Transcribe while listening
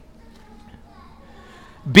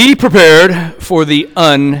Be prepared for the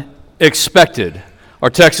unexpected.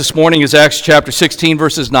 Our text this morning is Acts chapter 16,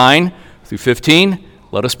 verses 9 through 15.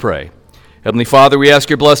 Let us pray. Heavenly Father, we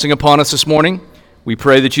ask your blessing upon us this morning. We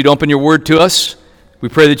pray that you'd open your word to us. We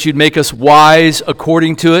pray that you'd make us wise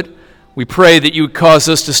according to it. We pray that you would cause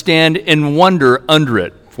us to stand in wonder under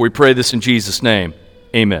it. For we pray this in Jesus' name.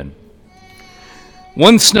 Amen.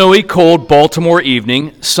 One snowy, cold Baltimore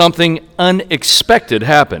evening, something unexpected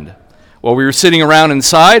happened. While we were sitting around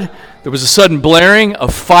inside, there was a sudden blaring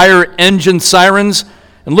of fire engine sirens,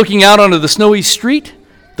 and looking out onto the snowy street,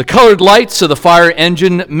 the colored lights of the fire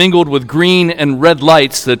engine mingled with green and red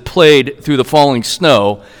lights that played through the falling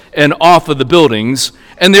snow and off of the buildings,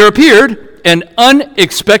 and there appeared an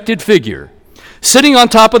unexpected figure. Sitting on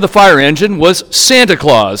top of the fire engine was Santa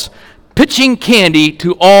Claus, pitching candy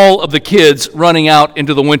to all of the kids running out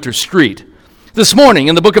into the winter street. This morning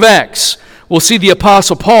in the book of Acts, we'll see the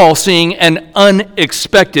Apostle Paul seeing an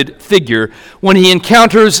unexpected figure when he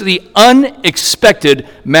encounters the unexpected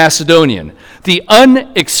Macedonian. The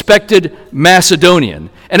unexpected Macedonian.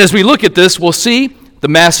 And as we look at this, we'll see the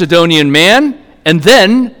Macedonian man and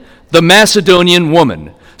then the Macedonian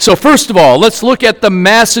woman. So first of all, let's look at the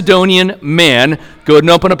Macedonian man. Go ahead and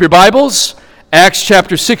open up your Bibles. Acts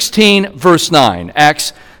chapter 16, verse 9.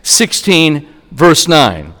 Acts 16, verse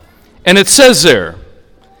 9. And it says there,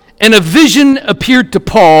 "And a vision appeared to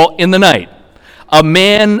Paul in the night. A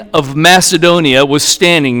man of Macedonia was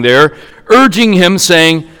standing there, urging him,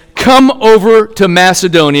 saying, 'Come over to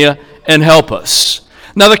Macedonia and help us.'"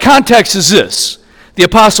 Now the context is this. The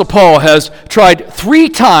Apostle Paul has tried 3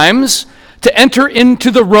 times to enter into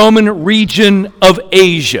the Roman region of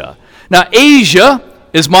Asia. Now Asia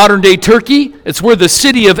is modern-day Turkey. It's where the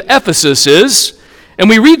city of Ephesus is. And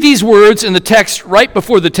we read these words in the text right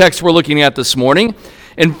before the text we're looking at this morning.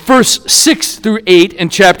 In verse 6 through 8 in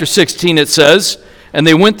chapter 16 it says, "And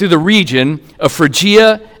they went through the region of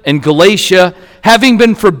Phrygia and Galatia, having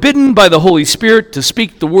been forbidden by the Holy Spirit to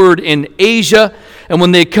speak the word in Asia. And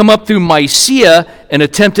when they had come up through Mysia and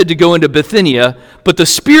attempted to go into Bithynia, but the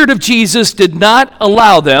Spirit of Jesus did not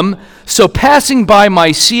allow them, so passing by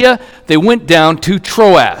Mysia, they went down to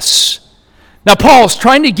Troas." Now Paul's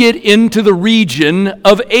trying to get into the region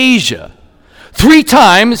of Asia. 3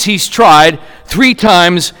 times he's tried, 3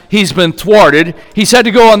 times he's been thwarted. He's had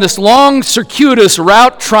to go on this long, circuitous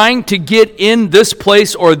route trying to get in this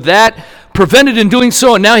place or that, prevented in doing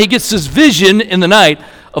so, and now he gets this vision in the night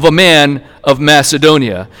of a man of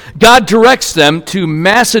Macedonia. God directs them to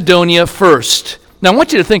Macedonia first. Now I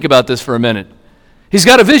want you to think about this for a minute. He's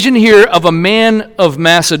got a vision here of a man of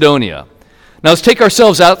Macedonia. Now let's take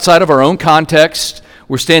ourselves outside of our own context.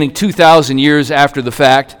 We're standing 2,000 years after the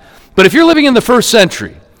fact. But if you're living in the first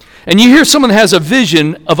century and you hear someone has a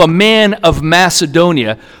vision of a man of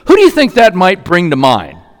Macedonia, who do you think that might bring to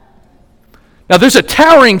mind? Now there's a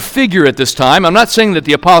towering figure at this time. I'm not saying that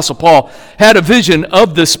the Apostle Paul had a vision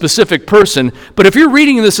of this specific person, but if you're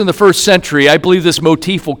reading this in the first century, I believe this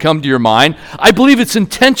motif will come to your mind. I believe it's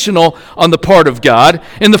intentional on the part of God.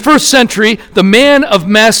 In the first century, the man of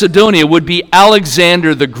Macedonia would be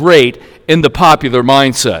Alexander the Great in the popular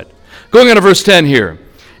mindset. Going on to verse 10 here.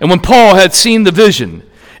 "And when Paul had seen the vision,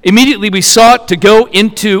 immediately we sought to go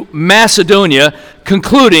into Macedonia,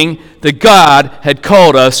 concluding that God had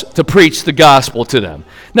called us to preach the gospel to them."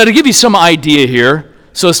 Now to give you some idea here,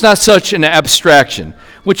 so it's not such an abstraction,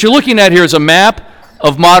 what you're looking at here is a map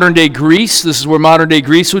of modern-day Greece. This is where modern-day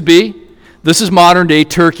Greece would be. This is modern-day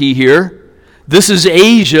Turkey here. This is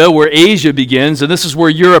Asia, where Asia begins, and this is where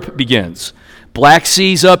Europe begins. Black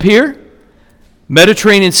Sea's up here.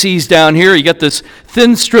 Mediterranean Sea's down here. You got this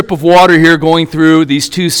thin strip of water here going through these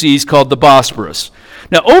 2 seas called the Bosporus.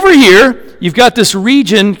 Now over here, you've got this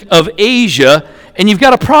region of Asia, and you've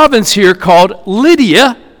got a province here called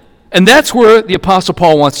Lydia, and that's where the Apostle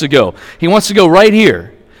Paul wants to go. He wants to go right here.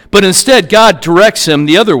 But instead, God directs him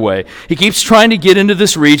the other way. He keeps trying to get into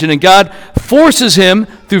this region, and God forces him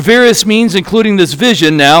through various means, including this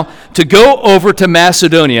vision now, to go over to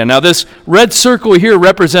Macedonia. Now, this red circle here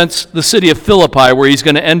represents the city of Philippi, where he's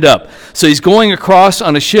going to end up. So he's going across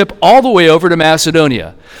on a ship all the way over to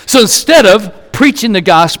Macedonia. So instead of preaching the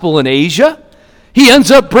gospel in Asia, he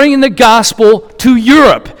ends up bringing the gospel to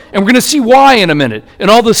Europe. And we're going to see why in a minute,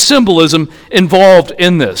 and all the symbolism involved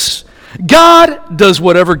in this. God does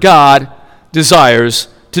whatever God desires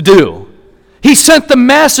to do. He sent the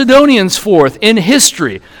Macedonians forth in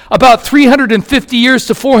history about 350 years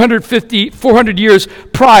to 400 years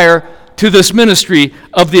prior to this ministry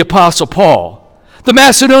of the Apostle Paul. The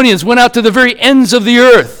Macedonians went out to the very ends of the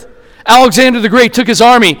earth, Alexander the Great took his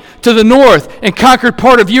army to the north and conquered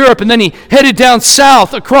part of Europe, and then he headed down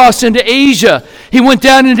south across into Asia. He went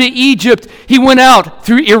down into Egypt. He went out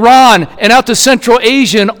through Iran and out to Central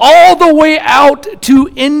Asia and all the way out to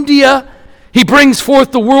India. He brings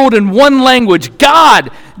forth the world in one language. God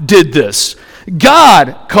did this.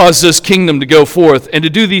 God caused this kingdom to go forth and to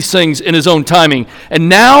do these things in his own timing. And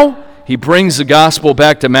now he brings the gospel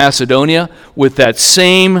back to Macedonia with that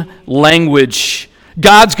same language.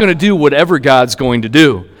 God's going to do whatever God's going to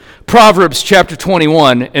do. Proverbs chapter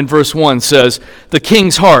 21 and verse 1 says, "The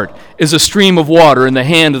king's heart is a stream of water in the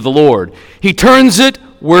hand of the Lord. He turns it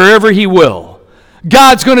wherever he will."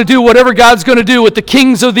 God's going to do whatever God's going to do with the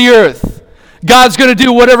kings of the earth. God's going to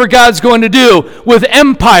do whatever God's going to do with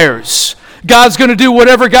empires. God's going to do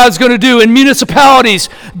whatever God's going to do in municipalities.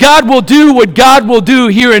 God will do what God will do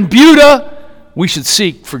here in Buda. We should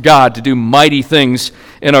seek for God to do mighty things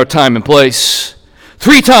in our time and place.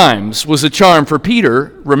 3 times was the charm for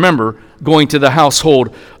Peter, remember, going to the household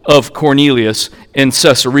of Cornelius in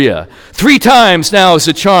Caesarea. 3 times now is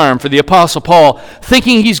the charm for the Apostle Paul,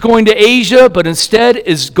 thinking he's going to Asia, but instead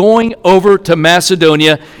is going over to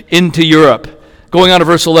Macedonia into Europe. Going on to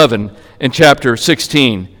verse 11 in chapter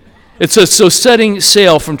 16. It says, "So setting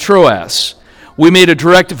sail from Troas, we made a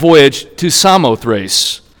direct voyage to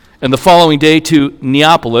Samothrace, and the following day to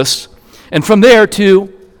Neapolis, and from there to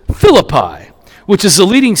Philippi, which is the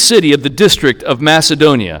leading city of the district of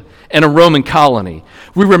Macedonia and a Roman colony.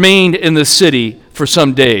 We remained in the city for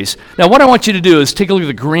some days." Now, what I want you to do is take a look at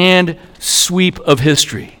the grand sweep of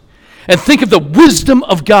history and think of the wisdom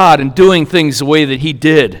of God in doing things the way that he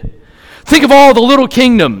did. Think of all the little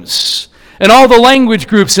kingdoms and all the language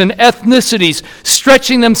groups and ethnicities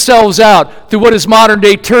stretching themselves out through what is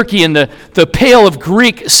modern-day Turkey and the Pale of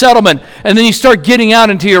Greek settlement. And then you start getting out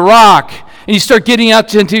into Iraq, and you start getting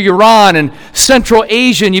out into Iran and Central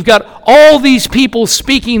Asia, and you've got all these people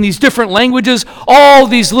speaking these different languages, all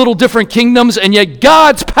these little different kingdoms, and yet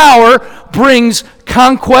God's power brings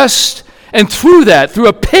conquest, and through that, through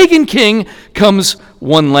a pagan king, comes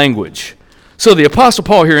one language. So the Apostle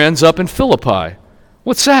Paul here ends up in Philippi.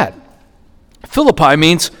 What's that? Philippi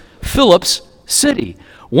means Philip's city.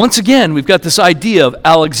 Once again, we've got this idea of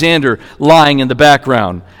Alexander lying in the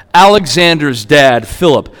background. Alexander's dad,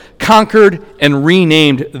 Philip, conquered and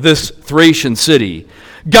renamed this Thracian city.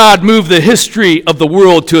 God moved the history of the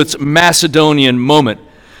world to its Macedonian moment.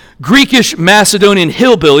 Greekish Macedonian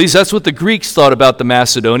hillbillies, that's what the Greeks thought about the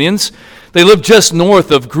Macedonians. They lived just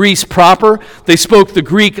north of Greece proper. They spoke the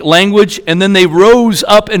Greek language, and then they rose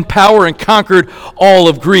up in power and conquered all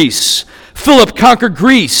of Greece. Philip conquered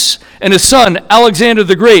Greece, and his son, Alexander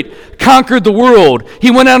the Great, conquered the world. He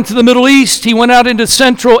went out into the Middle East. He went out into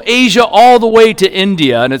Central Asia all the way to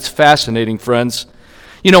India, and it's fascinating, friends.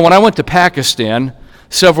 You know, when I went to Pakistan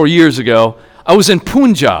several years ago, I was in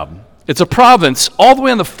Punjab. It's a province all the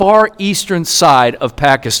way on the far eastern side of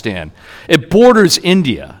Pakistan. It borders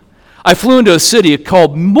India. I flew into a city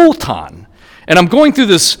called Multan, and I'm going through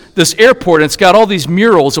this airport, and it's got all these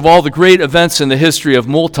murals of all the great events in the history of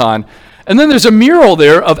Multan. And then there's a mural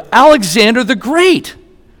there of Alexander the Great,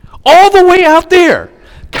 all the way out there,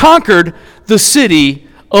 conquered the city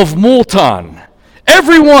of Multan.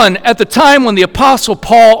 Everyone at the time when the Apostle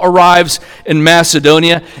Paul arrives in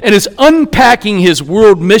Macedonia and is unpacking his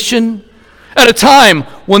world mission, at a time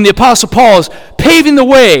when the Apostle Paul is paving the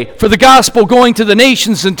way for the gospel going to the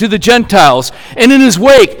nations and to the Gentiles, and in his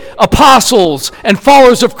wake, apostles and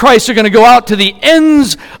followers of Christ are going to go out to the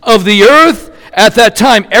ends of the earth. At that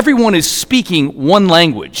time, everyone is speaking one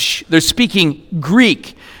language. They're speaking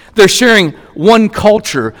Greek. They're sharing one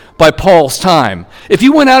culture by Paul's time. If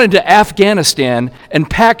you went out into Afghanistan and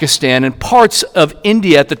Pakistan and parts of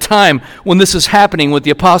India at the time when this is happening with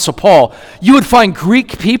the Apostle Paul, you would find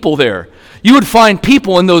Greek people there. You would find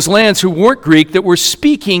people in those lands who weren't Greek that were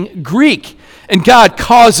speaking Greek. And God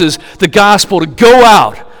causes the gospel to go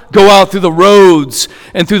out through the roads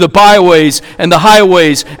and through the byways and the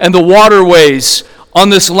highways and the waterways on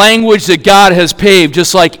this language that God has paved.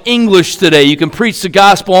 Just like English today, you can preach the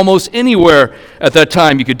gospel almost anywhere. At that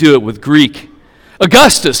time, you could do it with Greek.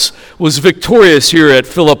 Augustus was victorious here at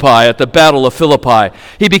Philippi, at the Battle of Philippi.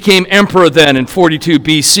 He became emperor then in 42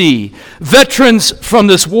 BC. Veterans from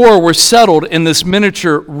this war were settled in this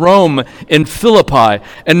miniature Rome in Philippi.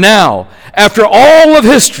 And now, after all of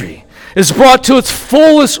history is brought to its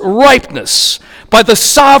fullest ripeness by the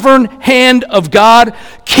sovereign hand of God,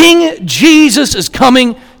 King Jesus is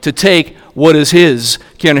coming to take what is his.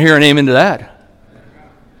 Can I hear an amen to that?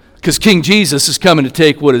 Because King Jesus is coming to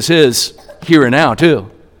take what is his here and now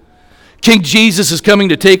too. King Jesus is coming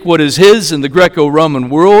to take what is his in the Greco-Roman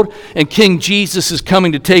world, and King Jesus is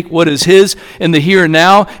coming to take what is his in the here and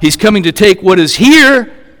now. He's coming to take what is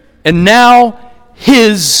here and now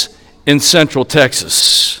his in Central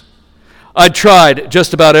Texas. I'd tried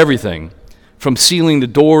just about everything, from sealing the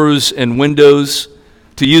doors and windows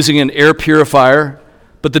to using an air purifier,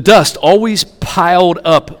 but the dust always piled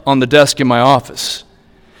up on the desk in my office.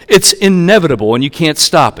 It's inevitable, and you can't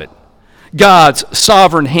stop it. God's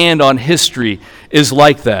sovereign hand on history is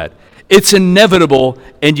like that. It's inevitable,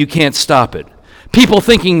 and you can't stop it. People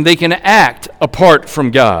thinking they can act apart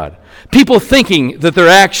from God. People thinking that their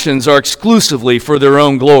actions are exclusively for their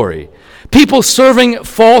own glory. People serving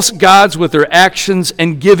false gods with their actions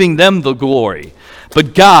and giving them the glory.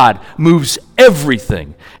 But God moves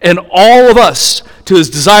everything and all of us to his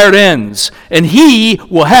desired ends, and he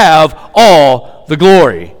will have all the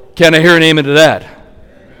glory. Can I hear an amen to that?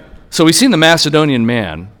 So we've seen the Macedonian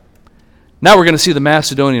man. Now we're going to see the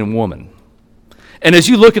Macedonian woman. And as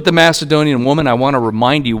you look at the Macedonian woman, I want to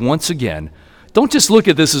remind you once again, don't just look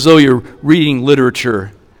at this as though you're reading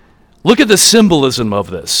literature. Look at the symbolism of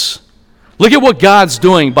this. Look at what God's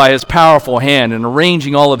doing by his powerful hand and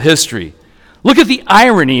arranging all of history. Look at the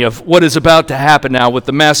irony of what is about to happen now with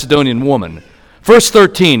the Macedonian woman. Verse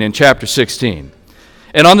 13 in chapter 16.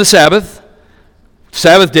 And on the Sabbath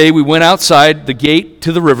day, we went outside the gate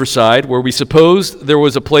to the riverside, where we supposed there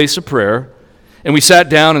was a place of prayer, and we sat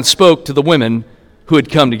down and spoke to the women who had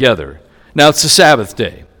come together. Now it's the Sabbath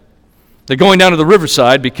day. They're going down to the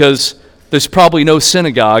riverside because there's probably no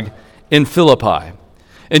synagogue in Philippi.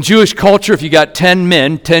 In Jewish culture, if you got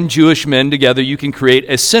 10 Jewish men together, you can create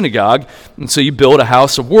a synagogue, and so you build a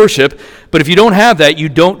house of worship. But if you don't have that, you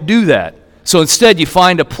don't do that. So instead, you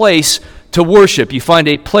find a place to worship. You find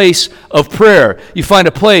a place of prayer. You find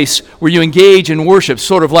a place where you engage in worship,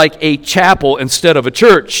 sort of like a chapel instead of a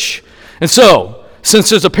church. And so, since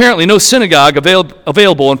there's apparently no synagogue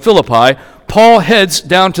available in Philippi, Paul heads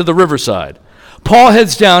down to the riverside. Paul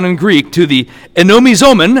heads down in Greek to the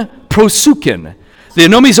enomizomon prosukin. The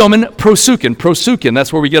enomizomon prosukin,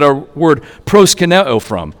 that's where we get our word proskuneo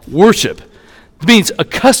from, worship. It means a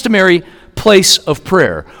customary place of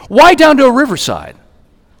prayer. Why down to a riverside?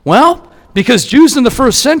 Well, because Jews in the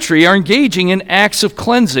first century are engaging in acts of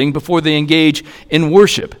cleansing before they engage in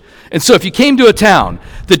worship. And so if you came to a town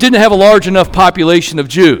that didn't have a large enough population of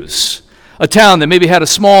Jews, a town that maybe had a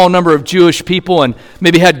small number of Jewish people and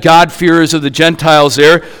maybe had God-fearers of the Gentiles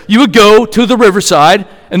there, you would go to the riverside,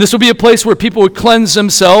 and this would be a place where people would cleanse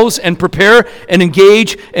themselves and prepare and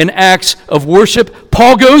engage in acts of worship.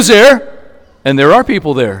 Paul goes there, and there are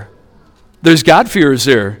people there. There's God-fearers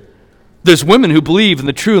there. There's women who believe in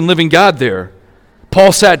the true and living God there.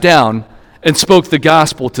 Paul sat down and spoke the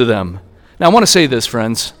gospel to them. Now, I want to say this,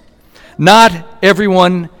 friends. Not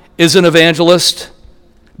everyone is an evangelist,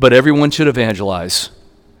 but everyone should evangelize.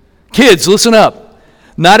 Kids, listen up.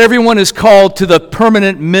 Not everyone is called to the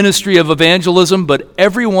permanent ministry of evangelism, but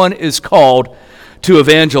everyone is called to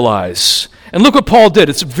evangelize. And look what Paul did.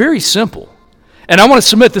 It's very simple. And I want to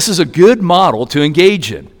submit this is a good model to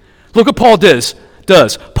engage in. Look what Paul does.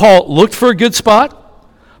 Paul looked for a good spot.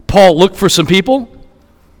 Paul looked for some people.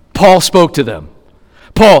 Paul spoke to them.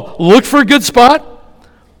 Paul looked for a good spot.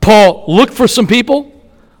 Paul looked for some people.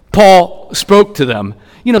 Paul spoke to them.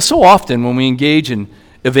 You know, so often when we engage in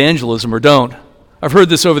evangelism or don't, I've heard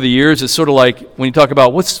this over the years, it's sort of like when you talk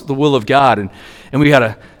about what's the will of God, and we got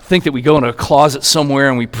to think that we go in a closet somewhere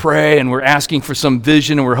and we pray and we're asking for some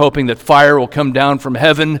vision and we're hoping that fire will come down from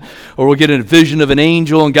heaven, or we'll get a vision of an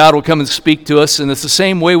angel and God will come and speak to us. And it's the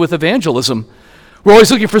same way with evangelism. We're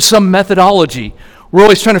always looking for some methodology. We're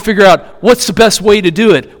always trying to figure out what's the best way to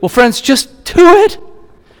do it. Well, friends, just do it.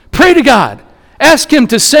 Pray to God. Ask him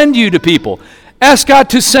to send you to people. Ask God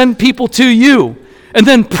to send people to you. And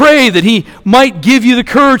then pray that he might give you the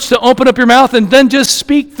courage to open up your mouth and then just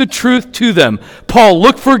speak the truth to them. Paul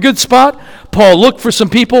looked for a good spot. Paul looked for some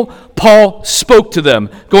people. Paul spoke to them.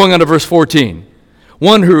 Going on to verse 14.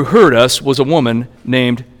 One who heard us was a woman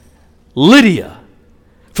named Lydia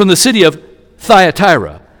from the city of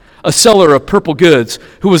Thyatira, a seller of purple goods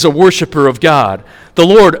who was a worshiper of God. The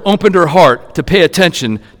Lord opened her heart to pay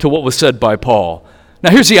attention to what was said by Paul.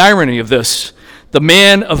 Now here's the irony of this. The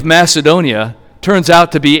man of Macedonia turns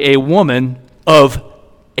out to be a woman of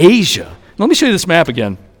Asia. Let me show you this map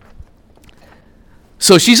again.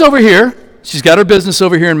 So she's over here. She's got her business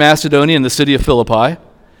over here in Macedonia in the city of Philippi.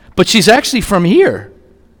 But she's actually from here.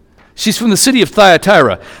 She's from the city of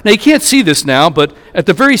Thyatira. Now you can't see this now, but at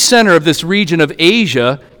the very center of this region of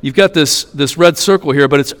Asia, you've got this red circle here,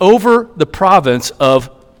 but it's over the province of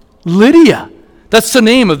Lydia. That's the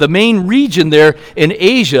name of the main region there in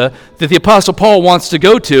Asia that the Apostle Paul wants to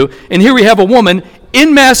go to. And here we have a woman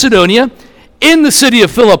in Macedonia, in the city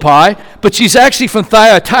of Philippi, but she's actually from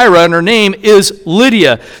Thyatira, and her name is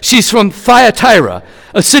Lydia. She's from Thyatira,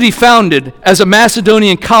 a city founded as a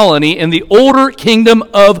Macedonian colony in the older kingdom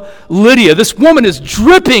of Lydia. This woman is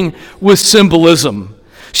dripping with symbolism.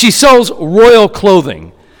 She sells royal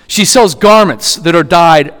clothing. She sells garments that are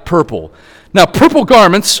dyed purple. Now, purple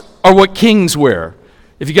garments are what kings wear.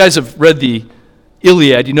 If you guys have read the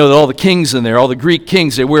Iliad, you know that all the kings in there, all the Greek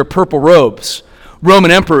kings, they wear purple robes.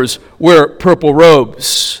 Roman emperors wear purple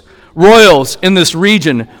robes. Royals in this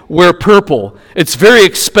region wear purple. It's very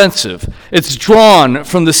expensive. It's drawn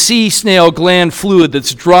from the sea snail gland fluid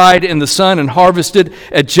that's dried in the sun and harvested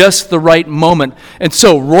at just the right moment. And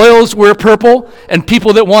so royals wear purple, and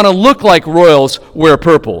people that want to look like royals wear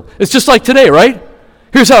purple. It's just like today, right?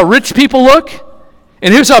 Here's how rich people look,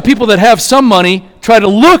 and here's how people that have some money try to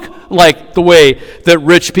look like the way that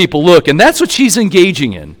rich people look. And that's what she's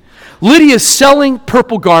engaging in. Lydia is selling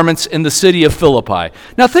purple garments in the city of Philippi.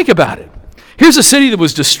 Now think about it. Here's a city that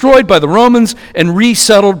was destroyed by the Romans and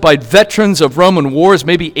resettled by veterans of Roman wars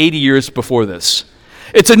maybe 80 years before this.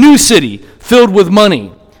 It's a new city filled with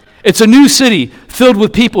money. It's a new city filled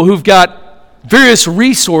with people who've got various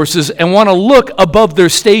resources and want to look above their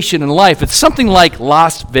station in life. It's something like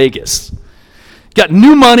Las Vegas. Got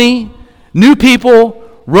new money, new people,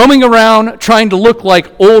 roaming around trying to look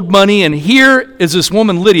like old money, and here is this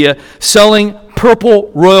woman Lydia selling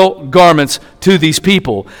purple royal garments to these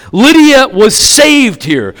people. Lydia was saved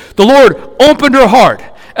here. The Lord opened her heart,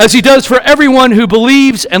 as he does for everyone who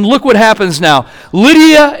believes, and look what happens now.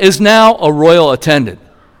 Lydia is now a royal attendant.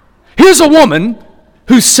 Here's a woman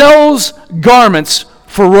who sells garments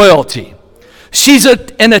for royalty. She's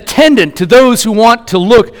an attendant to those who want to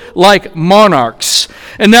look like monarchs.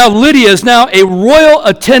 And now Lydia is now a royal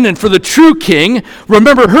attendant for the true king.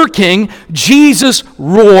 Remember, her king, Jesus,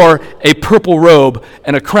 wore a purple robe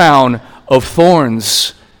and a crown of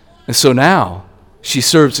thorns. And so now she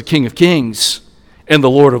serves the King of Kings and the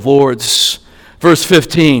Lord of Lords. Verse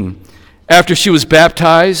 15, after she was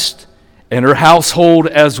baptized and her household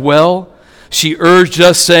as well, she urged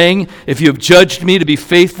us, saying, if you have judged me to be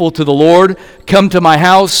faithful to the Lord, come to my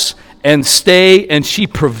house and stay. And she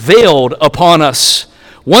prevailed upon us.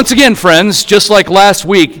 Once again, friends, just like last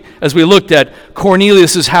week as we looked at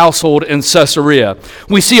Cornelius' household in Caesarea,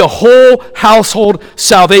 we see a whole household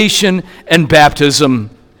salvation and baptism.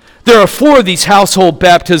 There are 4 of these household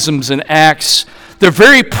baptisms in Acts. They're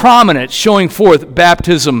very prominent, showing forth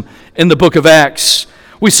baptism in the book of Acts.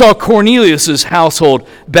 We saw Cornelius' household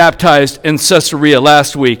baptized in Caesarea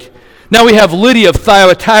last week. Now we have Lydia of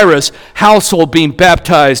Thyatira's household being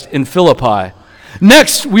baptized in Philippi.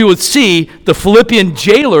 Next, we would see the Philippian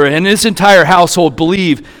jailer and his entire household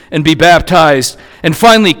believe and be baptized. And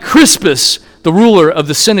finally, Crispus, the ruler of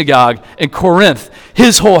the synagogue in Corinth,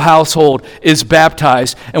 his whole household is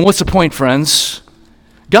baptized. And what's the point, friends?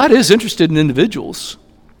 God is interested in individuals,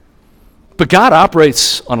 but God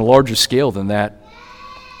operates on a larger scale than that.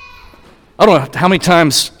 I don't know how many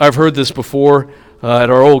times I've heard this before at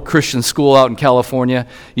our old Christian school out in California.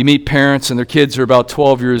 You meet parents and their kids are about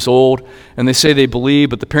 12 years old, and they say they believe,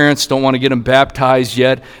 but the parents don't want to get them baptized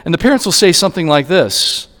yet. And the parents will say something like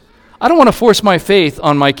this: I don't want to force my faith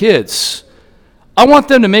on my kids. I want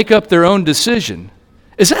them to make up their own decision.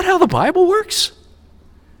 Is that how the Bible works?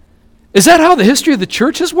 Is that how the history of the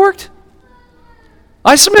church has worked?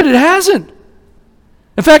 I submit it hasn't.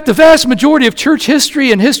 In fact, the vast majority of church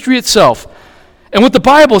history and history itself, and what the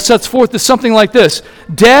Bible sets forth is something like this: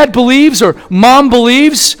 Dad believes or Mom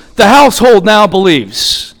believes, the household now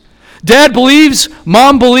believes. Dad believes,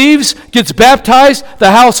 Mom believes, gets baptized,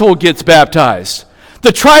 the household gets baptized.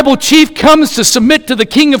 The tribal chief comes to submit to the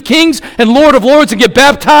King of Kings and Lord of Lords and get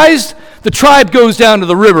baptized, the tribe goes down to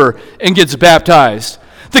the river and gets baptized.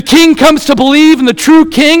 The king comes to believe in the true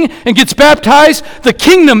king and gets baptized, the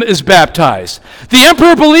kingdom is baptized. The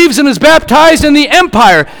emperor believes and is baptized, and the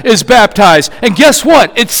empire is baptized. And guess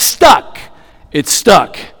what? It's stuck. It's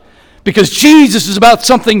stuck. Because Jesus is about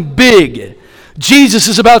something big. Jesus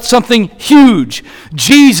is about something huge.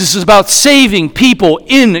 Jesus is about saving people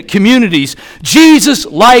in communities. Jesus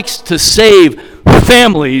likes to save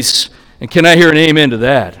families. And can I hear an amen to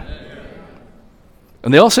that?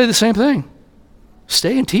 And they all say the same thing.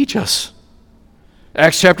 Stay and teach us.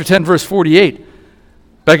 Acts chapter 10, verse 48,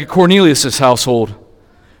 back at Cornelius' household.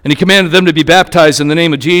 And he commanded them to be baptized in the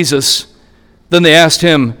name of Jesus. Then they asked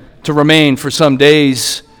him to remain for some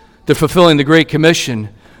days. They're fulfilling the Great Commission.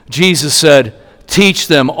 Jesus said, Teach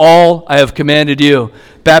them all I have commanded you.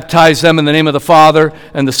 Baptize them in the name of the Father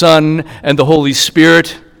and the Son and the Holy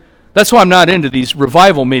Spirit. That's why I'm not into these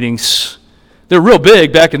revival meetings. They're real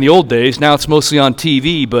big back in the old days. Now it's mostly on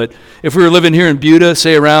TV. But if we were living here in Buda,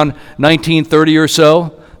 say around 1930 or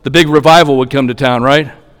so, the big revival would come to town,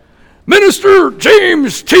 right? Minister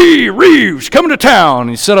James T. Reeves coming to town.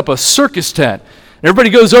 He set up a circus tent. Everybody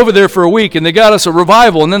goes over there for a week, and they got us a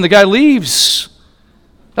revival, and then the guy leaves.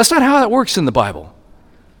 That's not how that works in the Bible.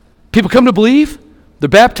 People come to believe, they're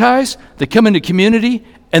baptized, they come into community,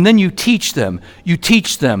 and then you teach them. You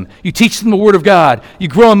teach them. You teach them the Word of God. You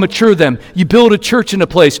grow and mature them. You build a church in a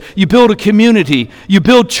place. You build a community. You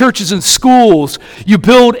build churches and schools. You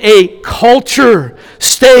build a culture.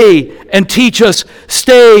 Stay and teach us.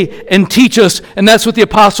 Stay and teach us. And that's what the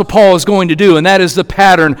Apostle Paul is going to do. And that is the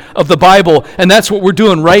pattern of the Bible. And that's what we're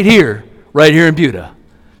doing right here in Buda.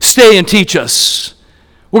 Stay and teach us.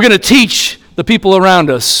 We're going to teach the people around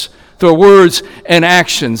us through our words and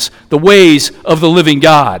actions, the ways of the living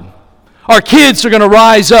God. Our kids are going to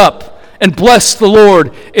rise up and bless the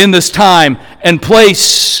Lord in this time and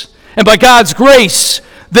place. And by God's grace,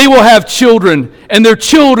 they will have children, and their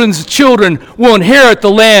children's children will inherit the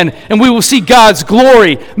land, and we will see God's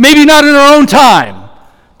glory. Maybe not in our own time,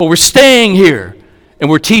 but we're staying here, and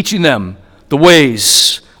we're teaching them the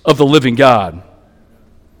ways of the living God.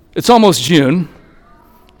 It's almost June.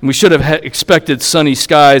 We should have expected sunny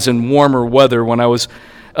skies and warmer weather when I was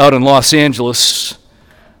out in Los Angeles.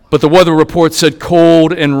 But the weather report said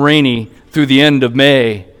cold and rainy through the end of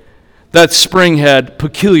May. That spring had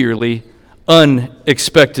peculiarly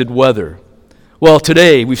unexpected weather. Well,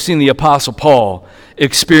 today we've seen the Apostle Paul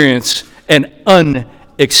experience an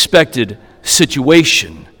unexpected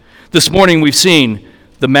situation. This morning we've seen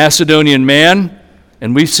the Macedonian man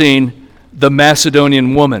and we've seen the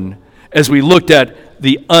Macedonian woman as we looked at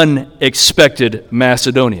the unexpected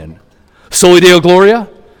Macedonian. Soli Deo Gloria,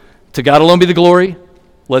 to God alone be the glory.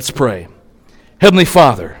 Let's pray. Heavenly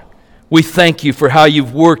Father, we thank you for how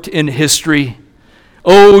you've worked in history.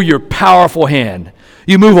 Oh, your powerful hand.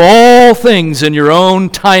 You move all things in your own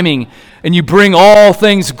timing, and you bring all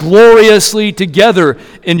things gloriously together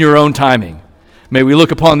in your own timing. May we look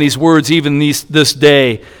upon these words even this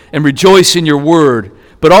day and rejoice in your word,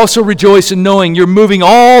 but also rejoice in knowing you're moving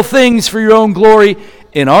all things for your own glory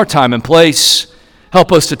in our time and place.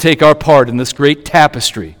 Help us to take our part in this great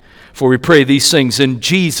tapestry, for we pray these things in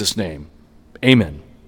Jesus' name. Amen.